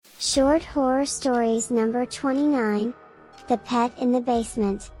Short Horror Stories number 29, The Pet in the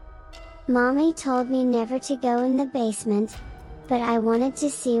Basement. Mommy told me never to go in the basement, but I wanted to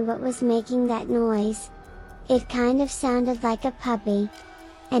see what was making that noise. It kind of sounded like a puppy,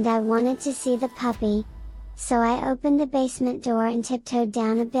 and I wanted to see the puppy, so I opened the basement door and tiptoed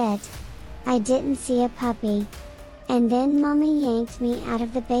down a bit. I didn't see a puppy. And then Mommy yanked me out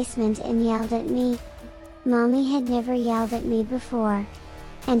of the basement and yelled at me. Mommy had never yelled at me before,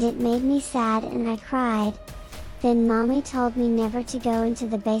 and it made me sad and I cried. Then Mommy told me never to go into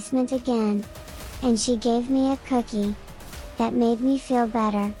the basement again, and she gave me a cookie. That made me feel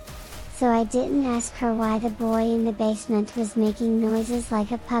better. So I didn't ask her why the boy in the basement was making noises like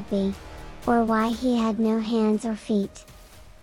a puppy, or why he had no hands or feet.